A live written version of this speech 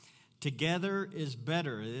Together is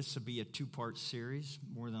better. This will be a two-part series,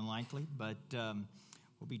 more than likely, but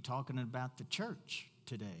we'll be talking about the church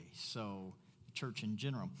today, so the church in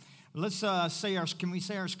general. Let's can we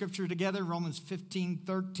say our scripture together? Romans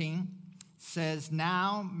 15:13 says,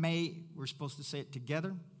 we're supposed to say it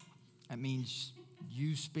together. That means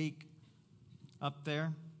you speak up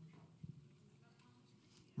there.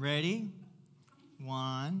 Ready?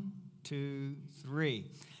 1, 2, 3.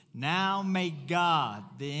 Now may God,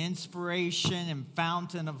 the inspiration and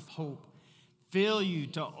fountain of hope, fill you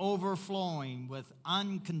to overflowing with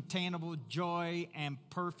uncontainable joy and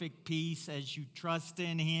perfect peace as you trust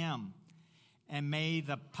in Him. And may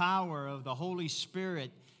the power of the Holy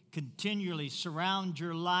Spirit continually surround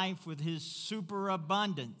your life with His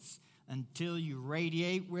superabundance until you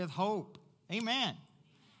radiate with hope. Amen.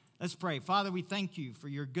 Let's pray. Father, we thank you for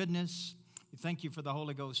your goodness. We thank you for the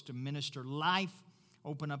Holy Ghost to minister life.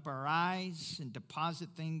 Open up our eyes and deposit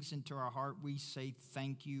things into our heart. We say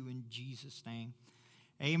thank you in Jesus' name.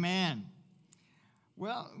 Amen.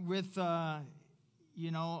 Well, with, all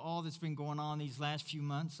that's been going on these last few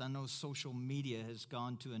months, I know social media has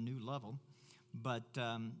gone to a new level. But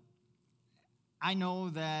I know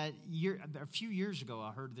that a few years ago,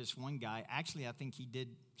 I heard this one guy. Actually, I think he did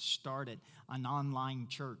start an online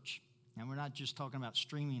church. And we're not just talking about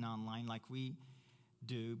streaming online like we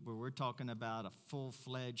do, but we're talking about a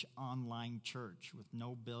full-fledged online church with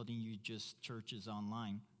no building, churches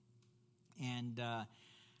online. And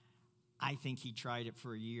I think he tried it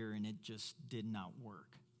for a year, and it just did not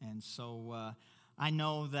work. And so I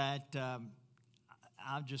know that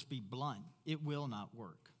I'll just be blunt. It will not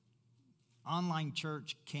work. Online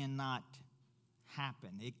church cannot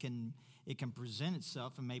happen. It can present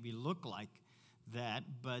itself and maybe look like that,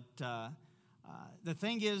 but the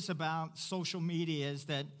thing is about social media is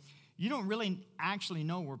that you don't really actually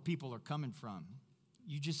know where people are coming from.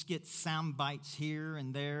 You just get sound bites here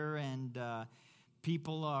and there, and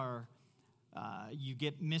people you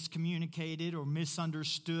get miscommunicated or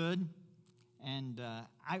misunderstood. And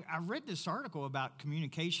I read this article about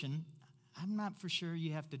communication. I'm not for sure.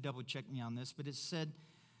 You have to double check me on this, but it said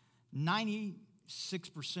 96%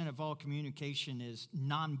 of all communication is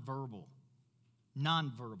nonverbal.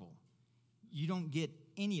 Nonverbal. You don't get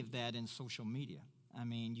any of that in social media. I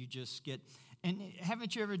mean, you just get, and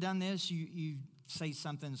haven't you ever done this? You say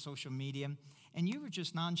something in social media, and you were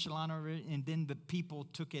just nonchalant over it, and then the people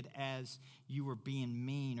took it as you were being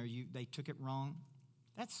mean, or they took it wrong.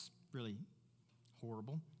 That's really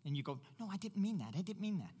horrible. And you go, no, I didn't mean that. I didn't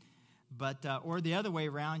mean that. But, or the other way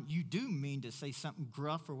around, you do mean to say something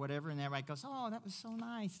gruff or whatever, and everybody goes, oh, that was so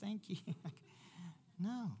nice, thank you.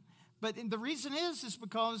 No. But the reason is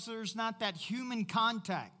because there's not that human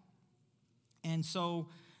contact. And so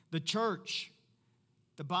the church,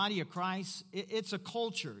 the body of Christ, it's a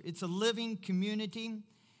culture. It's a living community.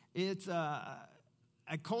 It's a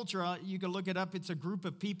culture, you can look it up, it's a group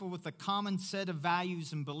of people with a common set of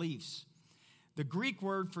values and beliefs. The Greek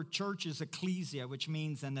word for church is ecclesia, which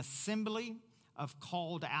means an assembly of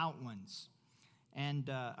called out ones. And,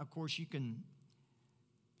 of course, you can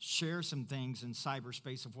share some things in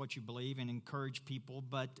cyberspace of what you believe and encourage people,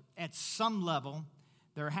 but at some level,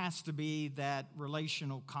 there has to be that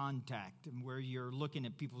relational contact where you're looking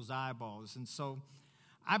at people's eyeballs. And so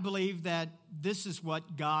I believe that this is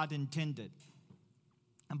what God intended.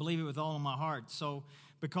 I believe it with all of my heart. So,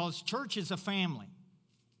 because church is a family.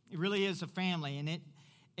 It really is a family, and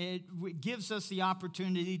it gives us the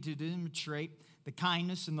opportunity to demonstrate the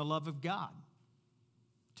kindness and the love of God.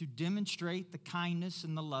 To demonstrate the kindness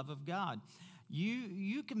and the love of God.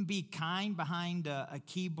 You can be kind behind a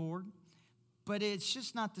keyboard, but it's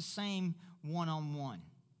just not the same one-on-one.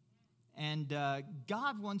 And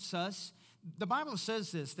God wants us, the Bible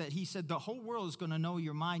says this, that He said the whole world is going to know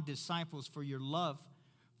you're my disciples for your love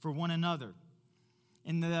for one another.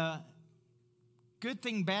 And the good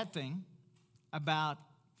thing, bad thing about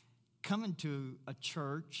coming to a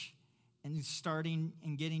church and starting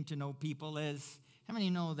and getting to know people is, how many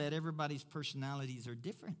know that everybody's personalities are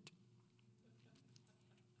different?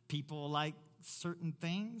 People like certain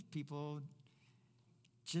things. People are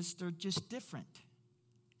just different.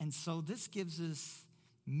 And so this gives us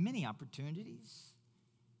many opportunities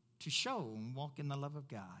to show and walk in the love of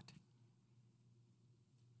God.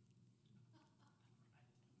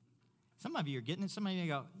 Some of you are getting it. Some of you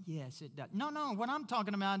go, yes, it does. No, what I'm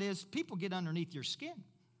talking about is people get underneath your skin,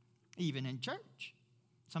 even in church.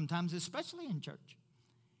 Sometimes especially in church.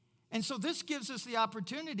 And so this gives us the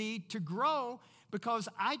opportunity to grow, because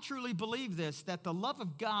I truly believe this, that the love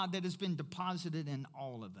of God that has been deposited in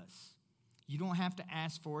all of us, you don't have to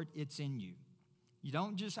ask for it, it's in you. You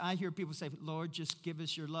don't just, I hear people say, Lord, just give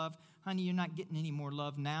us your love. Honey, you're not getting any more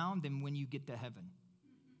love now than when you get to heaven.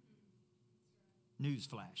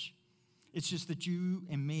 Newsflash. It's just that you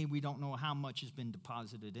and me, we don't know how much has been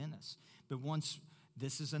deposited in us. But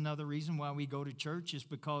this is another reason why we go to church, is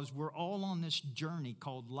because we're all on this journey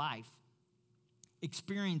called life,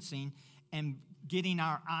 experiencing and getting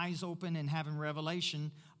our eyes open and having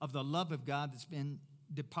revelation of the love of God that's been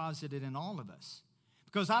deposited in all of us.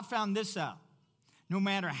 Because I found this out. No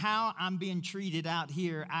matter how I'm being treated out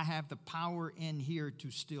here, I have the power in here to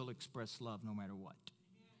still express love no matter what.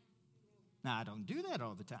 Now, I don't do that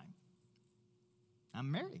all the time. I'm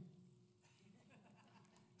married.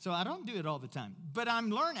 So I don't do it all the time. But I'm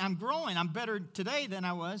learning, I'm growing. I'm better today than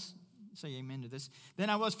I was, say amen to this, than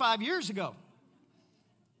I was 5 years ago.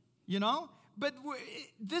 You know? But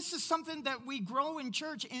this is something that we grow in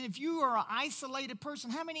church. And if you are an isolated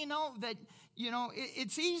person, how many know that, you know,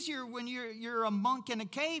 it's easier when you're a monk in a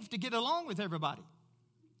cave to get along with everybody?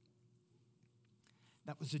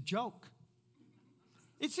 That was a joke.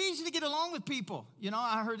 It's easy to get along with people. You know,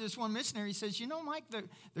 I heard this one missionary says, you know, Mike,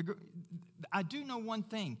 I do know one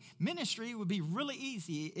thing. Ministry would be really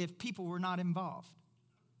easy if people were not involved.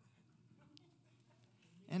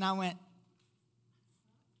 And I went,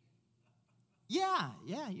 yeah,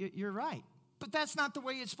 you're right. But that's not the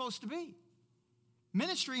way it's supposed to be.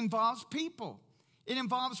 Ministry involves people. It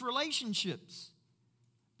involves relationships.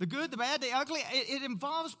 The good, the bad, the ugly. It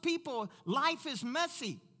involves people. Life is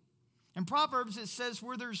messy. In Proverbs, it says,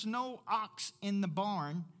 where there's no ox in the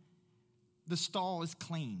barn, the stall is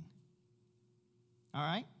clean. All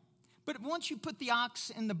right? But once you put the ox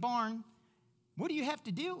in the barn, what do you have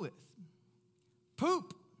to deal with?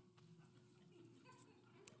 Poop.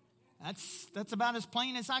 That's about as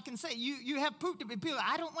plain as I can say. You have poop to be people.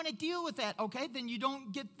 I don't want to deal with that. Okay, then you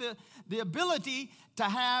don't get the ability to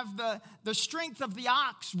have the strength of the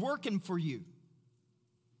ox working for you.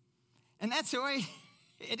 And that's the way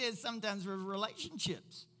it is sometimes with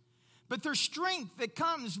relationships. But there's strength that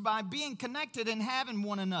comes by being connected and having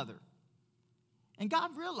one another. And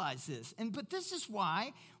God realized this. But this is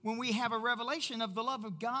why when we have a revelation of the love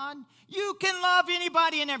of God, you can love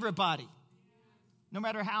anybody and everybody, no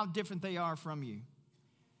matter how different they are from you.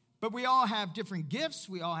 But we all have different gifts.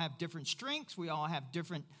 We all have different strengths. We all have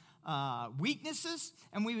different weaknesses.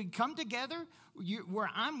 And we would come together. Where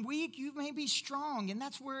I'm weak, you may be strong. And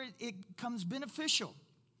that's where it becomes beneficial.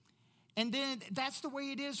 And then that's the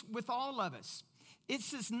way it is with all of us.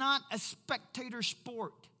 This is not a spectator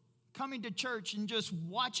sport. Coming to church and just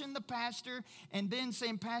watching the pastor and then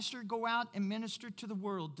saying, Pastor, go out and minister to the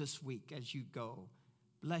world this week as you go.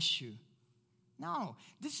 Bless you. No,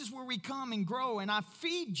 this is where we come and grow, and I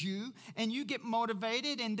feed you, and you get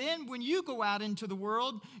motivated, and then when you go out into the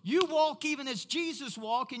world, you walk even as Jesus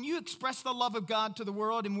walked, and you express the love of God to the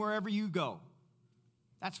world and wherever you go.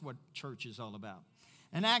 That's what church is all about.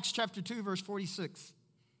 In Acts chapter 2, verse 46,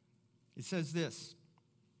 it says this,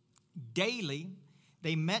 daily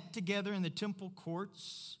they met together in the temple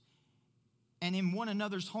courts and in one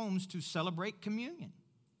another's homes to celebrate communion.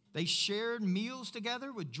 They shared meals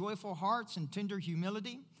together with joyful hearts and tender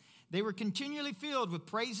humility. They were continually filled with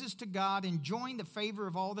praises to God, enjoying the favor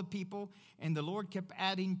of all the people, and the Lord kept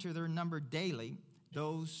adding to their number daily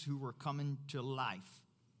those who were coming to life.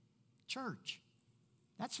 Church,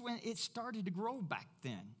 that's when it started to grow back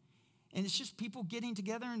then. And it's just people getting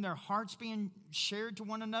together and their hearts being shared to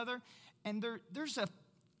one another. And there's a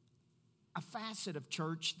facet of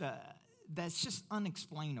church that's just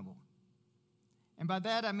unexplainable. And by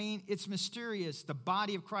that, I mean, it's mysterious, the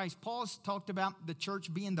body of Christ. Paul's talked about the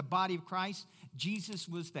church being the body of Christ. Jesus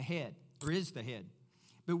was the head, or is the head.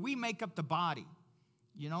 But we make up the body,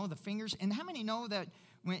 you know, the fingers. And how many know that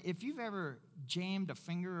if you've ever jammed a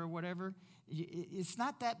finger or whatever, it's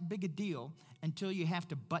not that big a deal until you have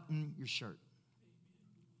to button your shirt.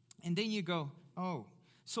 And then you go, oh,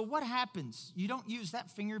 so what happens? You don't use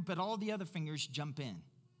that finger, but all the other fingers jump in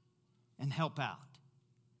and help out.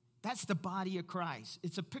 That's the body of Christ.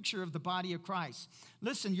 It's a picture of the body of Christ.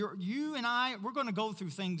 Listen, you and I, we're going to go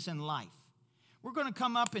through things in life. We're going to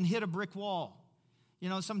come up and hit a brick wall. You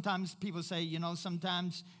know, sometimes people say, you know,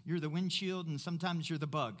 sometimes you're the windshield and sometimes you're the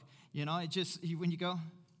bug. You know, it just, when you go,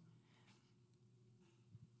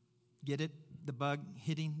 get it? The bug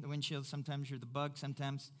hitting the windshield. Sometimes you're the bug,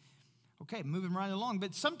 sometimes. Okay, moving right along.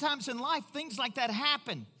 But sometimes in life, things like that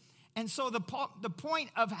happen. And so the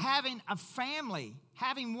point of having a family,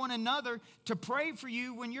 having one another to pray for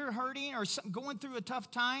you when you're hurting or going through a tough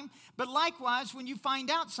time, but likewise, when you find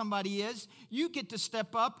out somebody is, you get to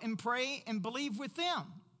step up and pray and believe with them.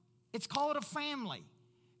 It's called a family.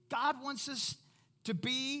 God wants us to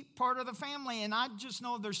be part of the family. And I just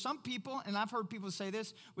know there's some people, and I've heard people say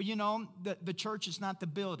this, well, you know, the church is not the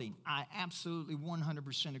building. I absolutely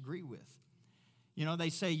 100% agree with. You know, they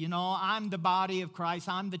say, you know, I'm the body of Christ,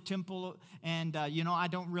 I'm the temple, and, you know, I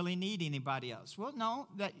don't really need anybody else. Well, no,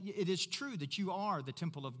 that it is true that you are the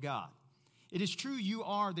temple of God. It is true you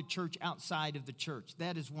are the church outside of the church.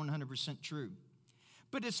 That is 100% true.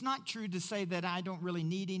 But it's not true to say that I don't really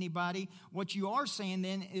need anybody. What you are saying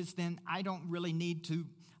then is then I don't really need to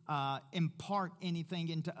impart anything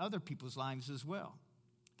into other people's lives as well.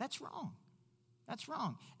 That's wrong. That's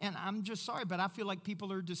wrong. And I'm just sorry, but I feel like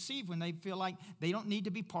people are deceived when they feel like they don't need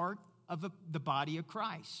to be part of the body of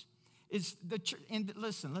Christ. And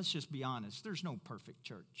listen, let's just be honest. There's no perfect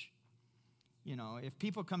church. You know, if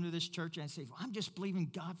people come to this church and say, well, I'm just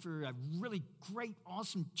believing God for a really great,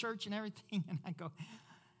 awesome church and everything, and I go,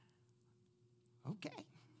 okay,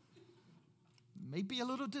 maybe a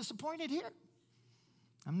little disappointed here.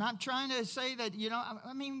 I'm not trying to say that, you know,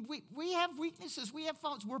 I mean, we have weaknesses, we have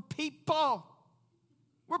faults. We're people.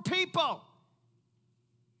 We're people.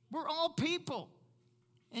 We're all people.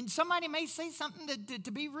 And somebody may say something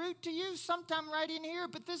to be rude to you sometime right in here,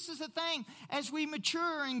 but this is the thing. As we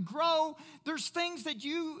mature and grow, there's things that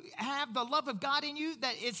you have the love of God in you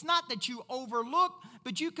that it's not that you overlook,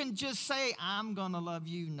 but you can just say, I'm going to love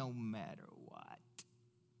you no matter what.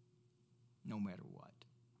 No matter what.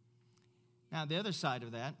 Now, the other side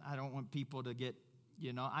of that, I don't want people to get,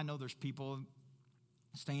 you know, I know there's people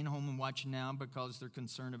staying home and watching now because they're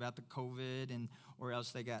concerned about the COVID, and or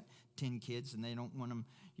else they got 10 kids and they don't want them,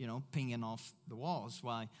 you know, pinging off the walls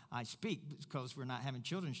while I speak because we're not having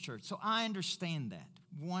children's church. So I understand that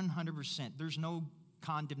 100%. There's no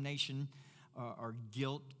condemnation or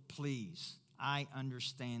guilt, please. I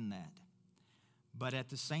understand that. But at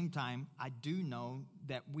the same time, I do know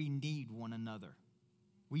that we need one another.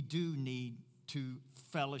 We do need to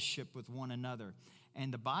fellowship with one another.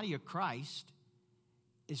 And the body of Christ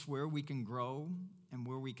is where we can grow and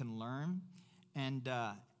where we can learn. And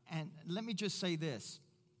let me just say this.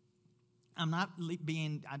 I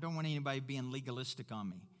don't want anybody being legalistic on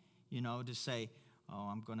me, you know, to say, oh,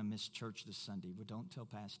 I'm going to miss church this Sunday. Well, don't tell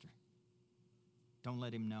Pastor. Don't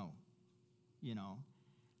let him know, you know.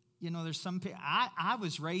 You know, there's some people, I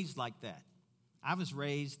was raised like that. I was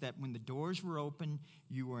raised that when the doors were open,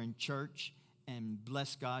 you were in church, and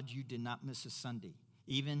bless God, you did not miss a Sunday.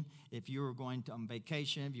 Even if you were going on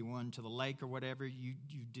vacation, if you went to the lake or whatever, you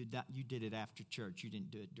did it after church. You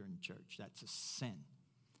didn't do it during church. That's a sin.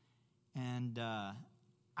 And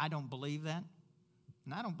I don't believe that,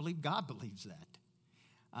 and I don't believe God believes that.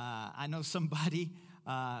 I know somebody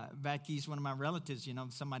back east, one of my relatives, you know,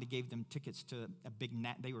 somebody gave them tickets to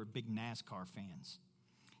they were big NASCAR fans.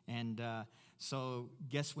 And so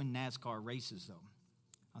guess when NASCAR races, though?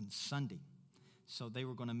 On Sunday. So they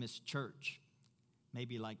were going to miss church.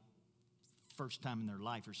 Maybe like first time in their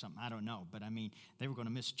life or something. I don't know. But, I mean, they were going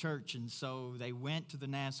to miss church. And so they went to the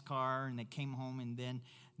NASCAR, and they came home, and then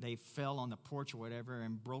they fell on the porch or whatever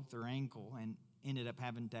and broke their ankle and ended up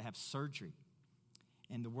having to have surgery.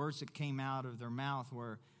 And the words that came out of their mouth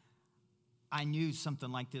were, I knew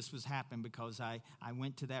something like this was happening because I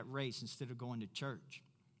went to that race instead of going to church.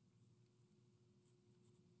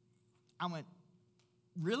 I went,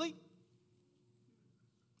 really?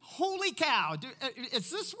 Holy cow,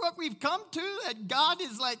 is this what we've come to? That God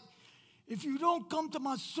is like, if you don't come to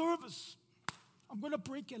my service, I'm going to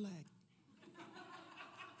break your leg.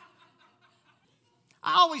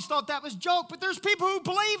 I always thought that was a joke, but there's people who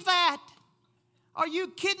believe that. Are you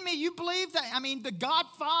kidding me? You believe that? I mean, the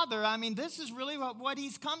Godfather, I mean, this is really what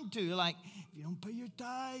he's come to. Like, if you don't pay your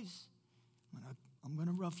tithes, I'm going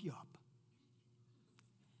to rough you up.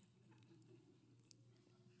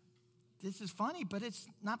 This is funny, but it's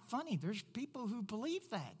not funny. There's people who believe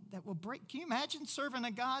that will break. Can you imagine serving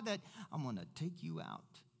a God that, I'm going to take you out?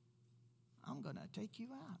 I'm going to take you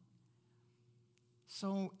out.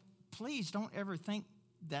 So please don't ever think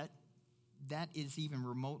that is even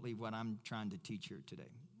remotely what I'm trying to teach here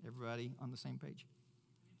today. Everybody on the same page?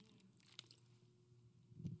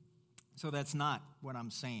 So that's not what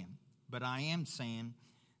I'm saying. But I am saying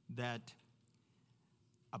that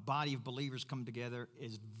a body of believers come together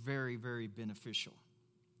is very, very beneficial.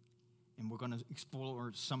 And we're going to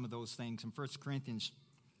explore some of those things. In 1 Corinthians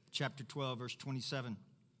chapter 12, verse 27,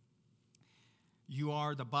 you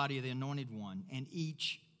are the body of the anointed one, and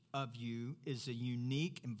each of you is a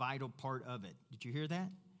unique and vital part of it. Did you hear that?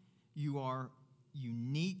 You are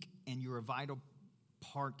unique, and you're a vital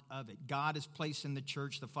part of it. God has placed in the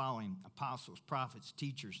church the following: apostles, prophets,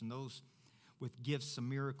 teachers, and those with gifts of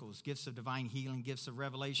miracles, gifts of divine healing, gifts of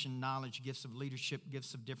revelation, knowledge, gifts of leadership,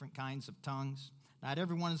 gifts of different kinds of tongues. Not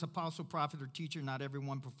everyone is apostle, prophet, or teacher. Not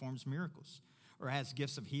everyone performs miracles or has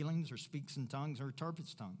gifts of healings or speaks in tongues or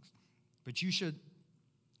interprets tongues. But you should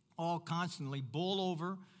all constantly boil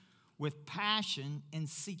over with passion in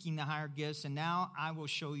seeking the higher gifts. And now I will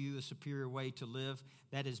show you a superior way to live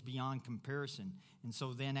that is beyond comparison. And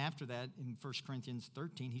so then after that, in 1 Corinthians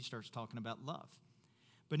 13, he starts talking about love.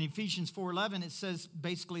 But in Ephesians 4:11, it says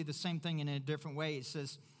basically the same thing in a different way. It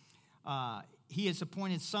says, he has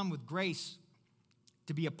appointed some with grace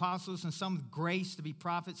to be apostles, and some with grace to be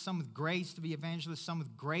prophets, some with grace to be evangelists, some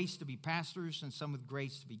with grace to be pastors, and some with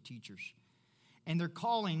grace to be teachers. And their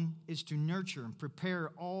calling is to nurture and prepare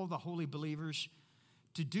all the holy believers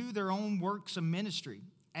to do their own works of ministry.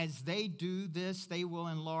 As they do this, they will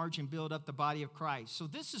enlarge and build up the body of Christ. So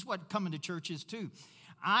this is what coming to church is too.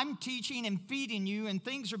 I'm teaching and feeding you, and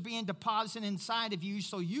things are being deposited inside of you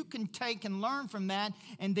so you can take and learn from that,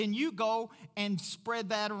 and then you go and spread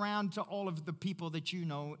that around to all of the people that you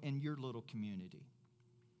know in your little community.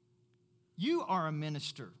 You are a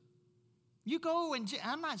minister. You go and,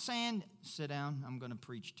 I'm not saying, sit down, I'm going to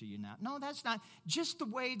preach to you now. No, that's not. Just the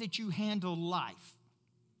way that you handle life.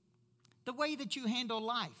 The way that you handle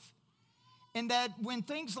life. And that when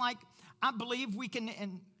things like, I believe we can,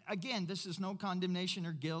 and again, this is no condemnation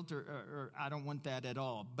or guilt, or I don't want that at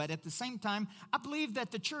all. But at the same time, I believe that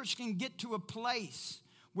the church can get to a place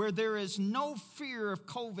where there is no fear of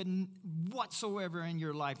COVID whatsoever in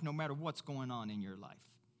your life, no matter what's going on in your life.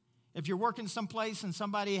 If you're working someplace and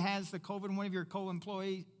somebody has the COVID, one of your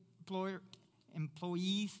co-employees,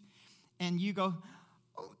 and you go,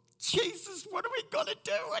 oh, Jesus, what are we going to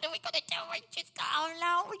do? What are we going to do? We just go, oh,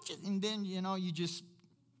 no. And then, you just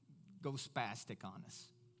go spastic on us.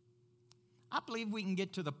 I believe we can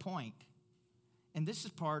get to the point, and this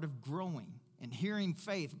is part of growing and hearing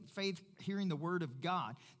faith, hearing the word of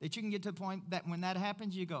God, that you can get to the point that when that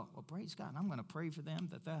happens, you go, well, praise God, I'm going to pray for them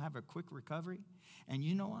that they'll have a quick recovery. And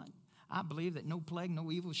you know what? I believe that no plague,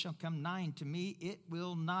 no evil shall come nigh to me. It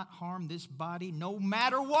will not harm this body no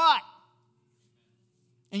matter what.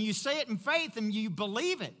 And you say it in faith and you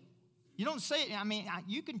believe it. You don't say it,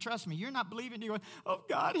 you can trust me. You're not believing. You're going, oh,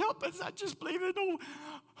 God, help us. I just believe it.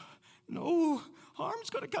 No harm's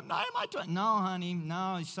going to come nigh my tongue. No, honey,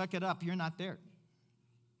 no, suck it up. You're not there.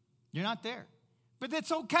 You're not there. But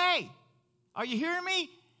it's okay. Are you hearing me?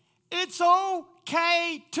 It's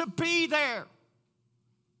okay to be there.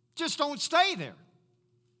 Just don't stay there.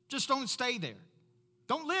 Just don't stay there.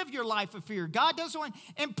 Don't live your life of fear. God doesn't want,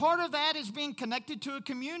 and part of that is being connected to a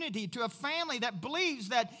community, to a family that believes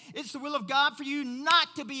that it's the will of God for you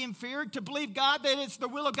not to be in fear, to believe God that it's the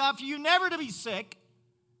will of God for you never to be sick.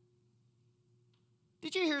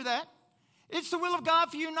 Did you hear that? It's the will of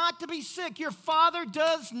God for you not to be sick. Your Father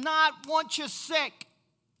does not want you sick.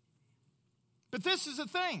 But this is the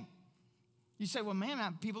thing. You say, well,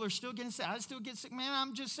 man, people are still getting sick. I still get sick. Man,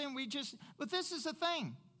 I'm just saying but this is the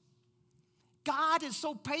thing. God is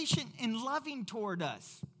so patient and loving toward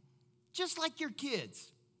us, just like your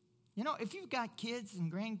kids. If you've got kids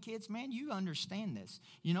and grandkids, man, you understand this.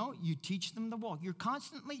 You teach them to walk. You're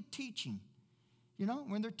constantly teaching.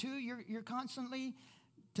 When they're 2, you're constantly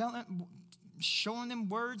showing them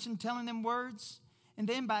words and telling them words. And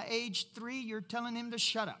then by age 3, you're telling them to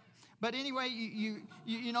shut up. But anyway,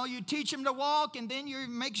 you teach them to walk, and then you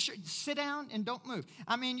make sure, sit down and don't move.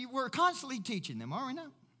 We're constantly teaching them, are we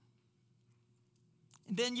not?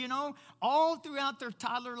 And then, all throughout their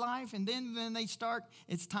toddler life, and then when they start,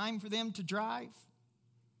 it's time for them to drive.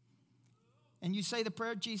 And you say the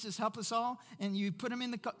prayer, Jesus, help us all, and you put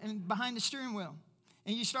them behind the steering wheel.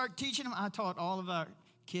 And you start teaching them. I taught all of our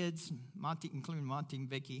kids, Monty, including Monty and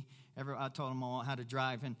Vicky, I taught them all how to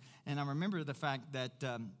drive. And I remember the fact that,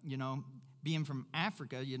 being from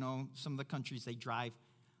Africa, some of the countries, they drive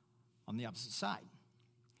on the opposite side.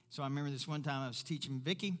 So I remember this one time I was teaching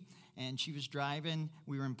Vicky, and she was driving.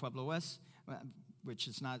 We were in Pueblo West, which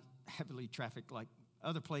is not heavily trafficked like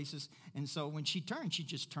other places. And so when she turned, she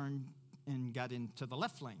just turned and got into the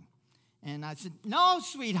left lane. And I said, no,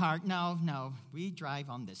 sweetheart, no, we drive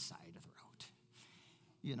on this side of the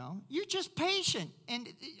road. You're just patient, and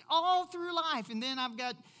all through life. And then I've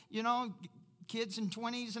got, kids in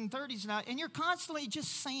 20s and 30s now, and you're constantly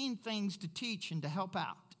just saying things to teach and to help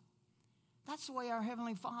out. That's the way our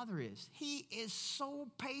Heavenly Father is. He is so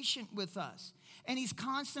patient with us, and He's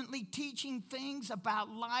constantly teaching things about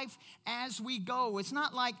life as we go. It's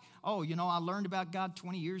not like, I learned about God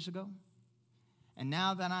 20 years ago. And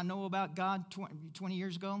now that I know about God 20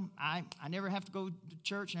 years ago, I never have to go to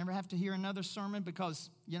church, never have to hear another sermon because,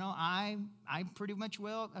 I pretty much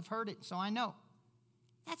I've heard it, so I know.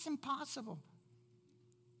 That's impossible.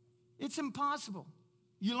 It's impossible.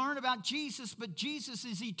 You learn about Jesus, but Jesus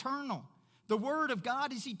is eternal. The Word of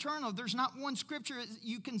God is eternal. There's not one scripture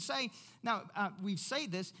you can say, now, we say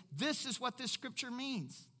this is what this scripture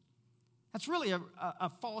means. That's really a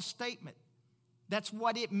false statement. That's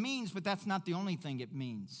what it means, but that's not the only thing it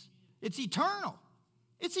means. It's eternal.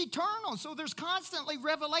 It's eternal. So there's constantly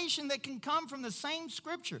revelation that can come from the same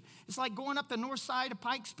scripture. It's like going up the north side of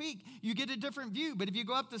Pikes Peak. You get a different view. But if you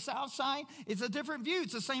go up the south side, it's a different view.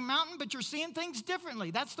 It's the same mountain, but you're seeing things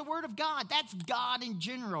differently. That's the Word of God. That's God in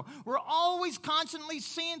general. We're always constantly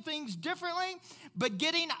seeing things differently, but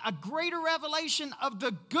getting a greater revelation of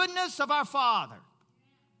the goodness of our Father.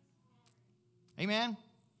 Amen?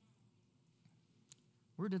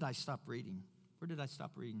 Where did I stop reading?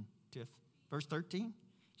 Tiff? Verse 13?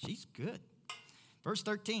 She's good. Verse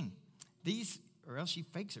 13. Or else she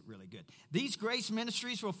fakes it really good. These grace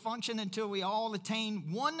ministries will function until we all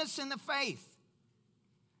attain oneness in the faith.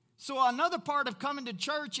 So another part of coming to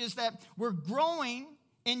church is that we're growing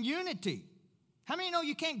in unity. How many know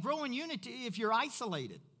you can't grow in unity if you're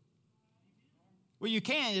isolated? Well, you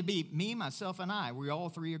can. It'd be me, myself, and I. We all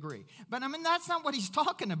three agree. But, that's not what he's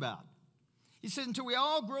talking about. He says, until we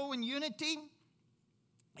all grow in unity,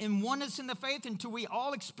 in oneness in the faith, until we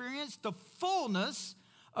all experience the fullness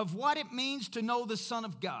of what it means to know the Son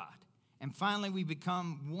of God. And finally, we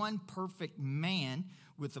become one perfect man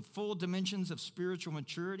with the full dimensions of spiritual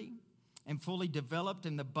maturity and fully developed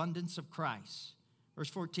in the abundance of Christ. Verse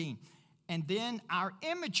 14, and then our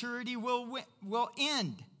immaturity will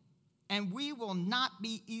end, and we will not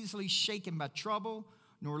be easily shaken by trouble,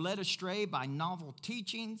 nor led astray by novel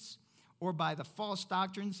teachings, or by the false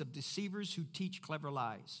doctrines of deceivers who teach clever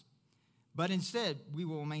lies. But instead, we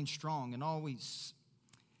will remain strong and always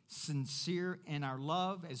sincere in our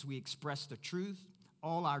love as we express the truth.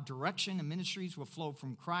 All our direction and ministries will flow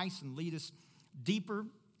from Christ and lead us deeper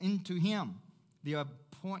into Him, the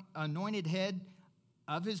anointed head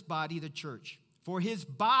of His body, the church. For His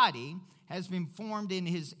body has been formed in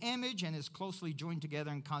His image and is closely joined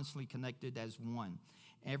together and constantly connected as one.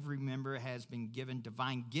 Every member has been given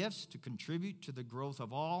divine gifts to contribute to the growth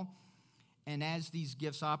of all. And as these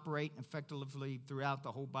gifts operate effectively throughout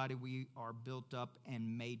the whole body, we are built up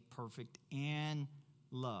and made perfect in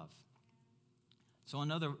love. So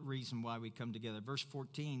another reason why we come together, verse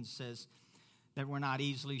 14 says that we're not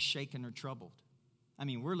easily shaken or troubled.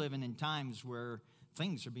 We're living in times where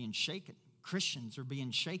things are being shaken. Christians are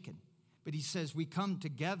being shaken. But he says we come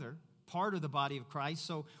together, part of the body of Christ,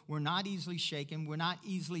 so we're not easily shaken. We're not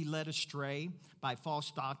easily led astray by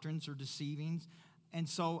false doctrines or deceivings. And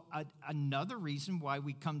so another reason why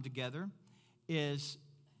we come together is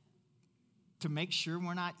to make sure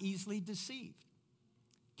we're not easily deceived.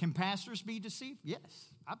 Can pastors be deceived?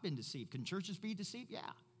 Yes, I've been deceived. Can churches be deceived? Yeah.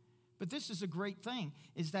 But this is a great thing,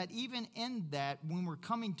 is that even in that, when we're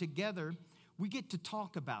coming together, we get to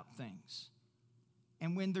talk about things.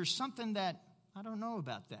 And when there's something that, I don't know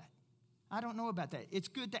about that. It's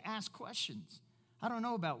good to ask questions. I don't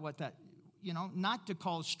know about what that, not to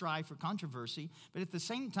cause strife or controversy, but at the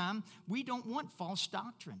same time, we don't want false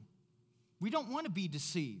doctrine. We don't want to be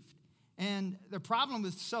deceived. And the problem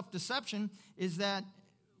with self-deception is that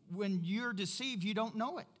when you're deceived, you don't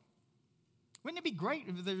know it. Wouldn't it be great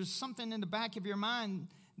if there's something in the back of your mind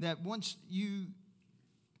that once you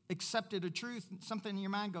accepted a truth, something in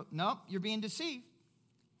your mind goes, nope, you're being deceived.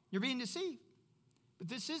 You're being deceived. But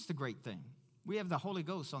this is the great thing. We have the Holy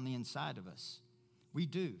Ghost on the inside of us. We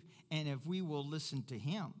do. And if we will listen to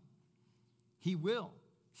Him, He will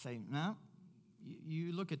say, no,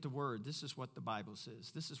 you look at the Word. This is what the Bible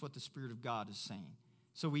says. This is what the Spirit of God is saying.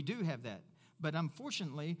 So we do have that. But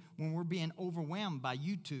unfortunately, when we're being overwhelmed by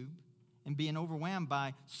YouTube and being overwhelmed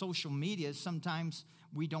by social media, sometimes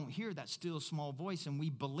we don't hear that still small voice and we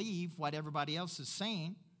believe what everybody else is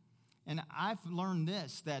saying. And I've learned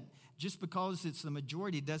this, that just because it's the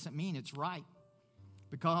majority doesn't mean it's right.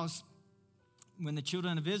 Because when the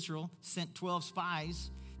children of Israel sent 12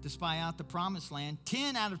 spies to spy out the promised land,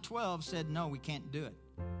 10 out of 12 said, no, we can't do it.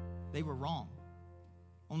 They were wrong.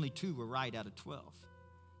 Only 2 were right out of 12.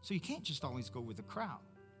 So you can't just always go with the crowd.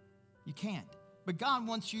 You can't. But God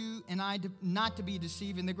wants you and I not to be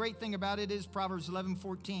deceived. And the great thing about it is Proverbs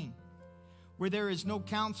 11:14, where there is no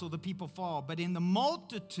counsel, the people fall. But in the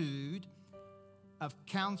multitude of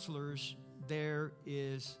counselors, there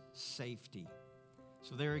is safety.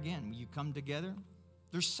 So there again, when you come together,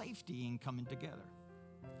 there's safety in coming together.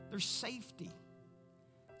 There's safety.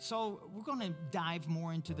 So we're going to dive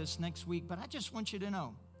more into this next week. But I just want you to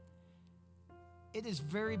know, it is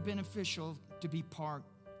very beneficial to be part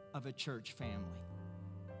of a church family.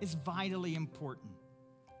 It's vitally important.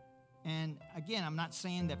 And again, I'm not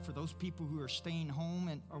saying that for those people who are staying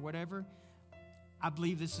home or whatever, I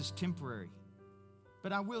believe this is temporary.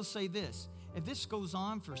 But I will say this. If this goes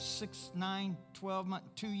on for 6, 9, 12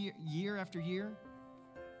 months, year after year,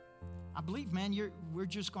 I believe, man, we're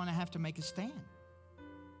just going to have to make a stand.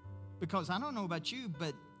 Because I don't know about you,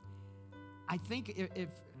 but I think if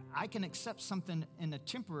I can accept something in a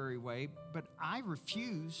temporary way, but I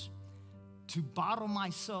refuse to bottle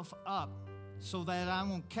myself up so that I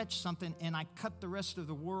won't catch something and I cut the rest of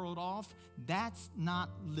the world off, that's not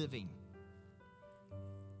living.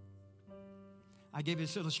 I gave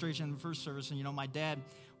this illustration in the first service, and my dad,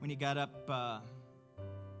 when he got up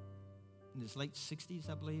in his late 60s,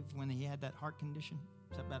 I believe, when he had that heart condition.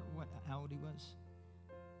 Is that about how old he was?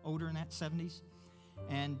 Older than that, 70s.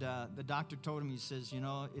 And the doctor told him, he says,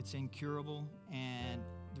 it's incurable, and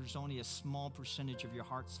there's only a small percentage of your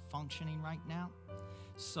heart's functioning right now.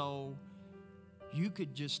 So you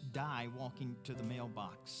could just die walking to the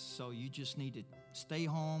mailbox. So you just need to stay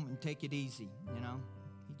home and take it easy,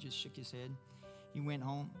 He just shook his head. He went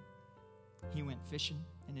home. He went fishing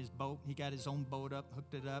in his boat. He got his own boat up,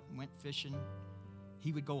 hooked it up, went fishing.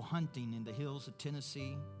 He would go hunting in the hills of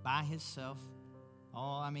Tennessee by himself.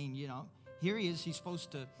 Here he is. He's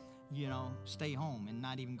supposed to, stay home and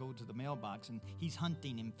not even go to the mailbox. And he's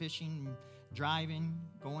hunting and fishing, and driving,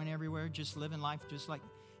 going everywhere, just living life just like.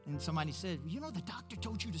 And somebody said, the doctor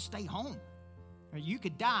told you to stay home, or you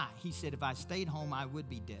could die. He said, if I stayed home, I would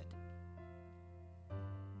be dead.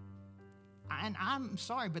 And I'm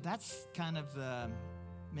sorry, but that's kind of the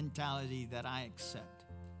mentality that I accept.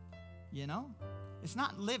 It's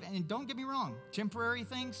not living. And don't get me wrong, temporary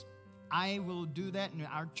things, I will do that. And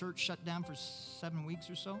our church shut down for 7 weeks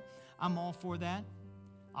or so. I'm all for that.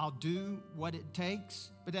 I'll do what it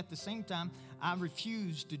takes. But at the same time, I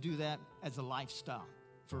refuse to do that as a lifestyle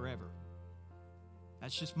forever.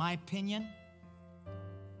 That's just my opinion.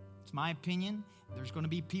 It's my opinion. There's going to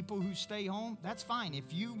be people who stay home. That's fine.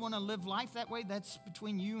 If you want to live life that way, that's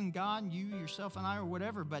between you and God, and you, yourself, and I, or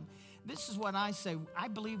whatever. But this is what I say. I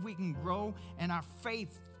believe we can grow and our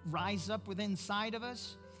faith rise up within inside of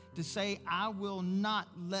us to say, I will not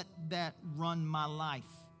let that run my life.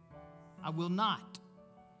 I will not.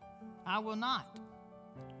 I will not.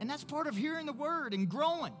 And that's part of hearing the word and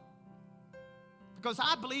growing. Because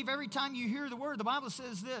I believe every time you hear the word, the Bible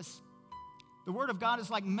says this. The word of God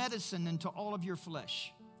is like medicine into all of your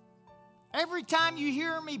flesh. Every time you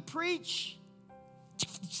hear me preach,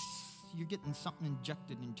 you're getting something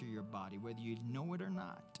injected into your body, whether you know it or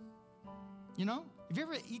not. Have you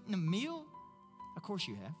ever eaten a meal? Of course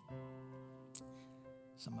you have.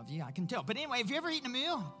 Some of you, I can tell. But anyway, have you ever eaten a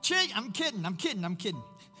meal? I'm kidding.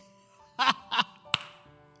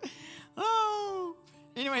 Oh.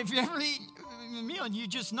 Anyway, if you ever eat a meal, you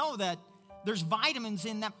just know that there's vitamins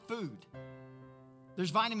in that food.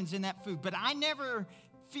 There's vitamins in that food. But I never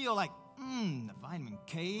feel like, the vitamin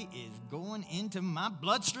K is going into my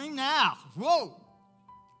bloodstream now. Whoa.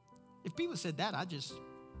 If people said that, I just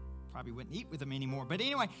probably wouldn't eat with them anymore. But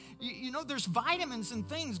anyway, there's vitamins and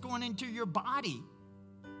things going into your body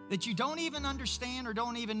that you don't even understand or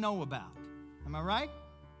don't even know about. Am I right?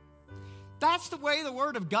 That's the way the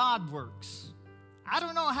Word of God works. I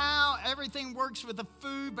don't know how everything works with the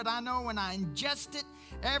food, but I know when I ingest it,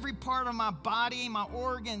 every part of my body, my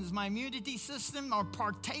organs, my immunity system are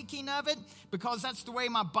partaking of it because that's the way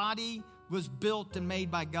my body was built and made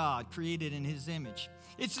by God, created in His image.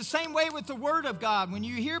 It's the same way with the Word of God. When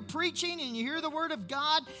you hear preaching and you hear the Word of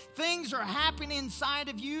God, things are happening inside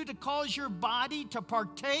of you to cause your body to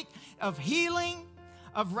partake of healing,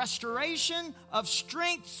 of restoration, of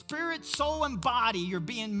strength, spirit, soul, and body. You're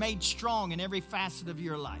being made strong in every facet of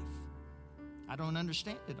your life. I don't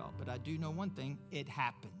understand it all, but I do know one thing. It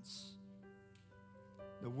happens.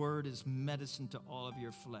 The Word is medicine to all of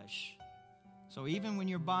your flesh. So even when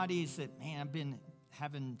your body is that, man, I've been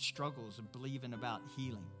having struggles of believing about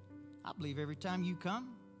healing. I believe every time you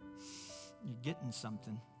come, you're getting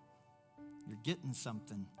something. You're getting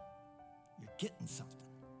something. You're getting something.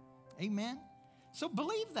 Amen? So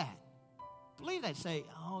believe that. Believe that. Say,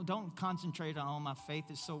 don't concentrate on my faith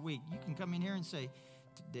is so weak. You can come in here and say,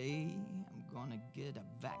 today I'm going to get a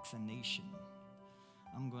vaccination.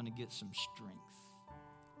 I'm going to get some strength.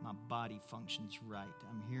 My body functions right.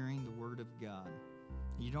 I'm hearing the Word of God.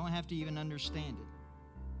 You don't have to even understand it.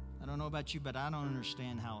 I don't know about you, but I don't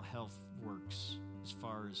understand how health works as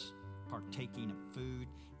far as partaking of food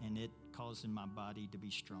and it causing my body to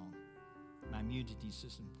be strong. My immunity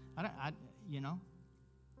system. I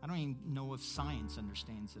don't even know if science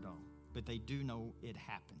understands it all, but they do know it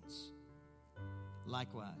happens.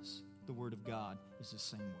 Likewise, the Word of God is the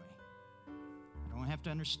same way. I don't have to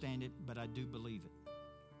understand it, but I do believe it.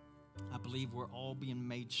 I believe we're all being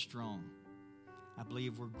made strong. I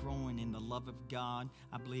believe we're growing in the love of God.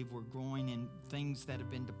 I believe we're growing in things that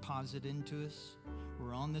have been deposited into us.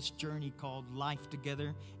 We're on this journey called life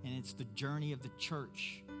together, and it's the journey of the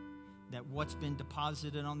church. That what's been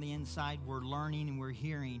deposited on the inside, we're learning and we're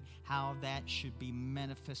hearing how that should be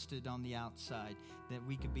manifested on the outside. That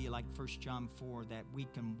we could be like 1 John 4, that we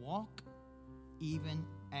can walk even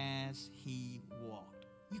as he walked.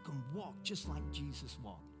 You can walk just like Jesus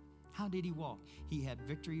walked. How did he walk? He had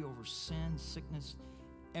victory over sin, sickness,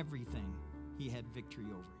 everything. He had victory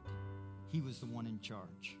over it. He was the one in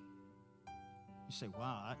charge. You say,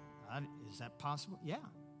 wow, is that possible? Yeah.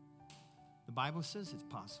 The Bible says it's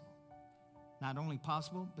possible. Not only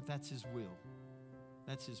possible, but that's his will.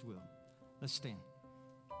 That's his will. Let's stand.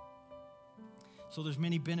 So there's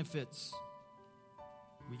many benefits.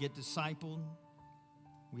 We get discipled.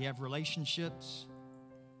 We have relationships.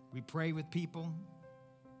 We pray with people.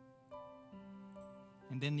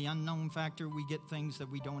 And then the unknown factor, we get things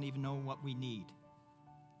that we don't even know what we need.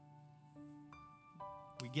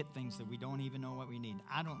 We get things that we don't even know what we need.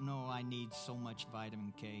 I don't know I need so much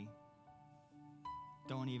vitamin K.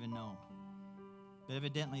 Don't even know. But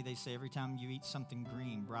evidently, they say every time you eat something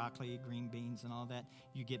green, broccoli, green beans, and all that,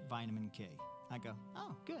 you get vitamin K. I go,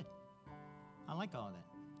 oh, good. I like all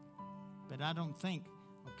that. But I don't think,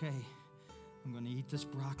 okay, I'm going to eat this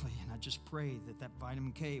broccoli, and I just pray that that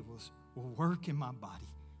vitamin K will work in my body.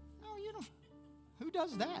 No, you don't. Who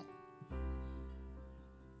does that?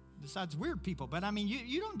 Besides weird people. But, I mean,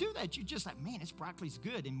 you don't do that. You just like, man, this broccoli's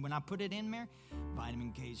good. And when I put it in there,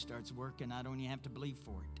 vitamin K starts working. I don't even have to believe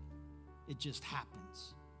for it. It just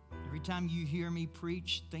happens. Every time you hear me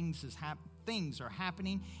preach, things are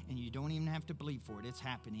happening, and you don't even have to believe for it. It's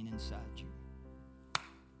happening inside you.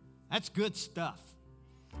 That's good stuff.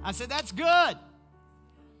 I said, that's good.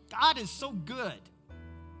 God is so good.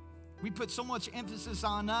 We put so much emphasis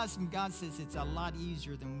on us, and God says it's a lot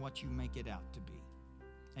easier than what you make it out to be.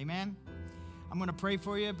 Amen? I'm going to pray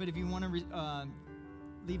for you, but if you want to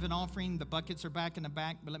leave an offering, the buckets are back in the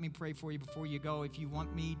back, but let me pray for you before you go. If you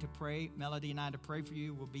want me to pray, Melody and I to pray for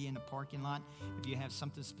you, we'll be in the parking lot if you have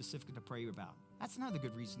something specific to pray about. That's another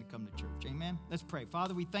good reason to come to church. Amen? Let's pray.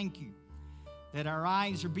 Father, we thank you that our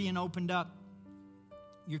eyes are being opened up.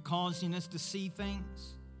 You're causing us to see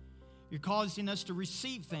things. You're causing us to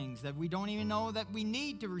receive things that we don't even know that we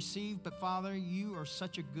need to receive. But, Father, you are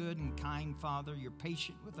such a good and kind Father. You're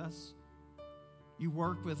patient with us. You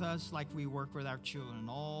work with us like we work with our children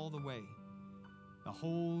all the way. The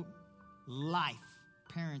whole life,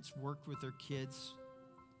 parents work with their kids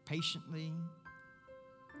patiently,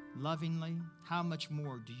 lovingly. How much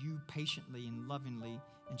more do you patiently and lovingly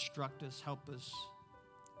instruct us, help us,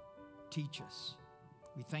 teach us?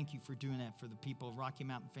 We thank you for doing that for the people of Rocky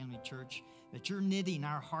Mountain Family Church, that you're knitting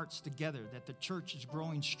our hearts together, that the church is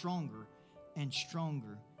growing stronger and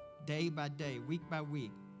stronger day by day, week by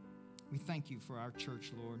week. We thank you for our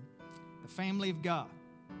church, Lord, the family of God,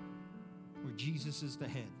 where Jesus is the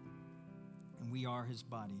head and we are his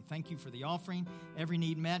body. Thank you for the offering, every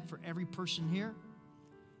need met for every person here.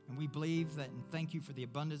 And we believe that, and thank you for the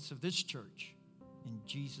abundance of this church. In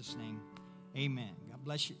Jesus' name, amen. God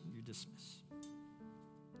bless you. You're dismissed.